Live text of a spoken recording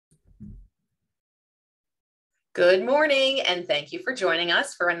Good morning, and thank you for joining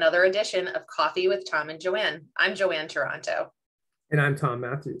us for another edition of Coffee with Tom and Joanne. I'm Joanne Toronto. And I'm Tom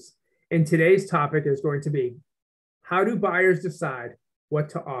Matthews. And today's topic is going to be, how do buyers decide what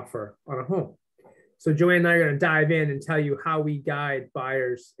to offer on a home? So Joanne and I are going to dive in and tell you how we guide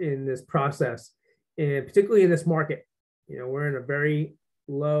buyers in this process, and particularly in this market. We're in a very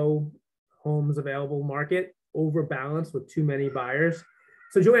low homes available market, overbalanced with too many buyers.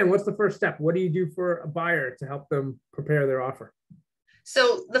 So Joanne, what's the first step? What do you do for a buyer to help them prepare their offer?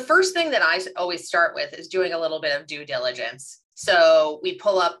 So the first thing that I always start with is doing a little bit of due diligence. So we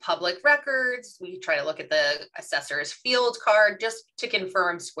pull up public records. We try to look at the assessor's field card just to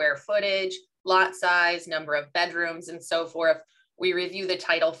confirm square footage, lot size, number of bedrooms, and so forth. We review the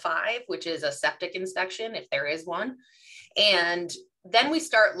Title V, which is a septic inspection, if there is one. And then we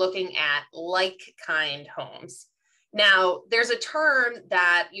start looking at like-kind homes. Now, there's a term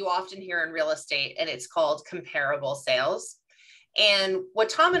that you often hear in real estate, and it's called comparable sales. And what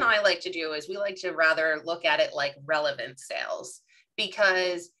Tom and I like to do is we like to rather look at it like relevant sales,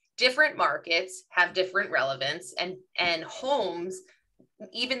 because different markets have different relevance, and homes,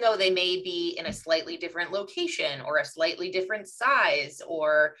 even though they may be in a slightly different location or a slightly different size,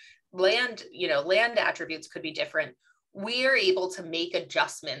 or land attributes could be different, we are able to make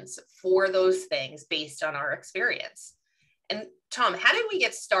adjustments for those things based on our experience. And Tom, how did we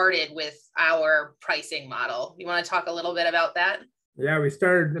get started with our pricing model? You want to talk a little bit about that? Yeah, we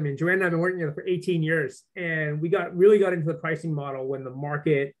started, Joanne and I have been working together for 18 years, and we really got into the pricing model when the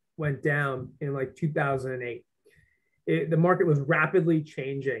market went down in like 2008. The market was rapidly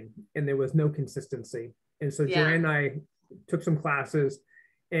changing and there was no consistency. And so Joanne and I took some classes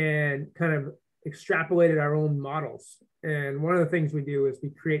and kind of extrapolated our own models. And one of the things we do is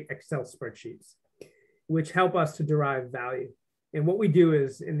we create Excel spreadsheets, which help us to derive value. And what we do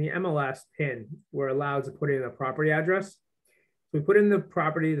is in the MLS PIN, we're allowed to put in a property address. We put in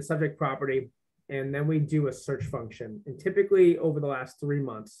the subject property, and then we do a search function. And typically over the last 3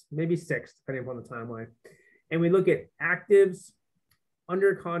 months, maybe 6, depending upon the timeline. And we look at actives,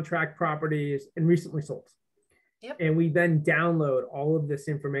 under contract properties, and recently sold. Yep. And we then download all of this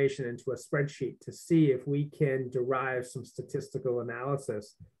information into a spreadsheet to see if we can derive some statistical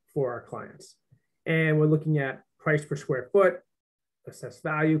analysis for our clients. And we're looking at price per square foot, assessed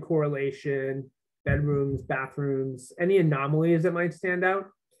value correlation, bedrooms, bathrooms, any anomalies that might stand out.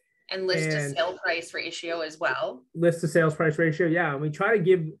 And list to sale price ratio as well. List to sales price ratio, yeah. And we try to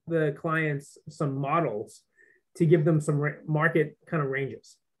give the clients some models to give them some market kind of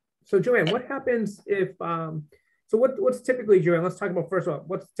ranges. So Joanne, what happens if, what's typically, Joanne, let's talk about first of all,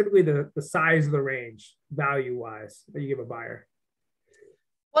 what's typically the size of the range value-wise that you give a buyer?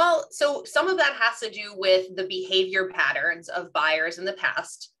 Well, so some of that has to do with the behavior patterns of buyers in the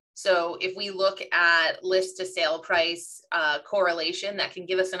past. So if we look at list to sale price correlation, that can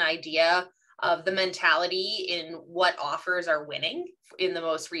give us an idea of the mentality in what offers are winning in the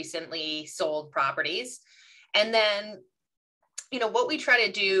most recently sold properties. And then, what we try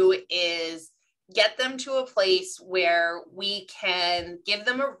to do is get them to a place where we can give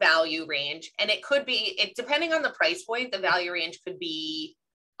them a value range. And it could be, depending on the price point, the value range could be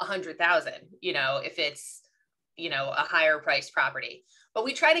 100,000, if it's, a higher priced property. But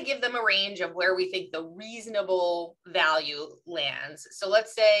we try to give them a range of where we think the reasonable value lands. So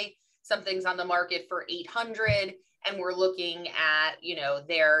let's say something's on the market for 800, and we're looking at,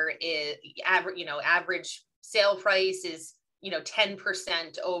 there is average sale price is,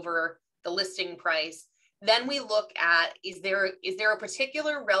 10% over the listing price. Then we look at, is there a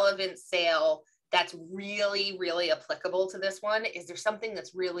particular relevant sale that's really, really applicable to this one? Is there something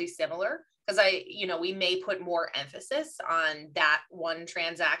that's really similar? Because we may put more emphasis on that one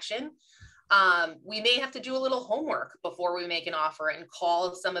transaction. We may have to do a little homework before we make an offer and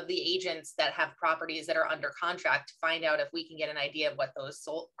call some of the agents that have properties that are under contract to find out if we can get an idea of what those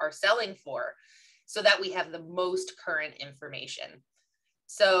are selling for, so that we have the most current information.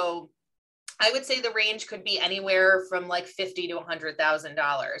 So I would say the range could be anywhere from like $50,000 to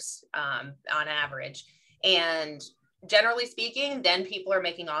 $100,000 on average. And generally speaking, then people are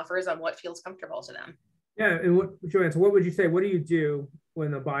making offers on what feels comfortable to them. Yeah. And Joanne, so what would you say? What do you do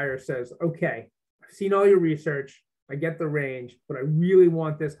when the buyer says, okay, I've seen all your research, I get the range, but I really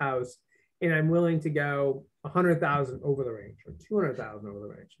want this house, and I'm willing to go 100,000 over the range or 200,000 over the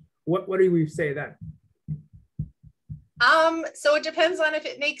range? What do we say then? So it depends on if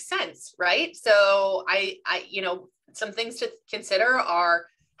it makes sense, right? So I some things to consider are,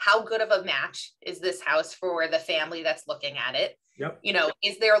 how good of a match is this house for the family that's looking at it? Yep.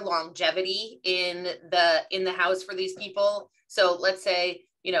 Is there longevity in the house for these people? So let's say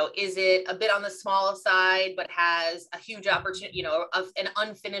Is it a bit on the small side, but has a huge opportunity, of an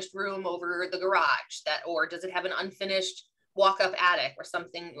unfinished room over the garage or does it have an unfinished walk-up attic or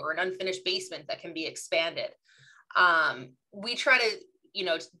something, or an unfinished basement that can be expanded? We try to,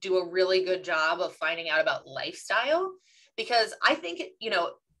 do a really good job of finding out about lifestyle, because I think,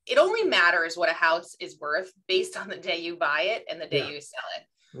 it only matters what a house is worth based on the day you buy it and the day you sell it.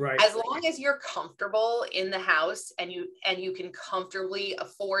 Right. As long as you're comfortable in the house and you can comfortably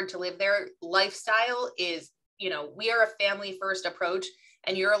afford to live there, lifestyle is, we are a family first approach,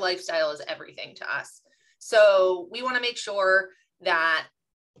 and your lifestyle is everything to us. So we want to make sure that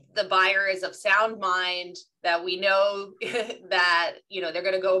the buyer is of sound mind, that we know that, they're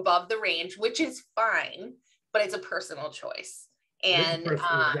going to go above the range, which is fine, but it's a personal choice. And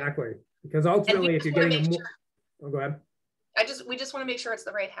exactly, because ultimately, if you're getting go ahead. We just want to make sure it's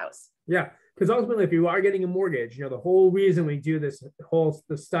the right house. Yeah, because ultimately, if you are getting a mortgage, the whole reason we do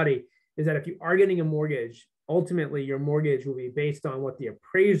the study is that if you are getting a mortgage, ultimately your mortgage will be based on what the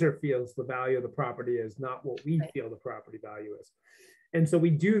appraiser feels the value of the property is, not what we feel the property value is. And so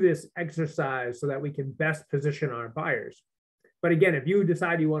we do this exercise so that we can best position our buyers. But again, if you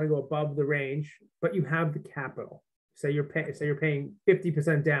decide you want to go above the range, but you have the capital, say you're paying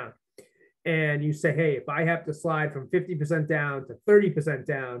 50% down, and you say, hey, if I have to slide from 50% down to 30%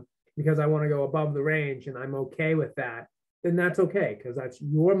 down because I want to go above the range and I'm okay with that, then that's okay, because that's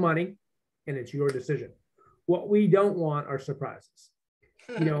your money and it's your decision. What we don't want are surprises.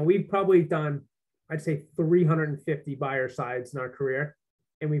 We've probably done, I'd say, 350 buyer sides in our career,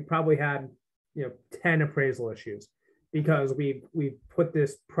 and we've probably had 10 appraisal issues because we've put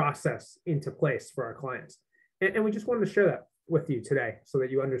this process into place for our clients. And we just wanted to share that with you today so that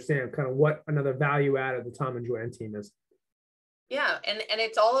you understand kind of what another value add of the Tom and Joanne team is. Yeah, and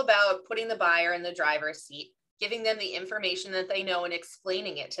it's all about putting the buyer in the driver's seat, giving them the information that they know and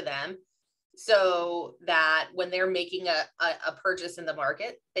explaining it to them, so that when they're making a purchase in the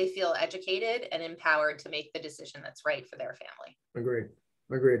market, they feel educated and empowered to make the decision that's right for their family.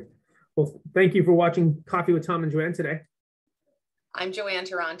 Agreed. Well, thank you for watching Coffee with Tom and Joanne today. I'm Joanne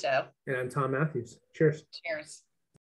Toronto. And I'm Tom Matthews. Cheers. Cheers.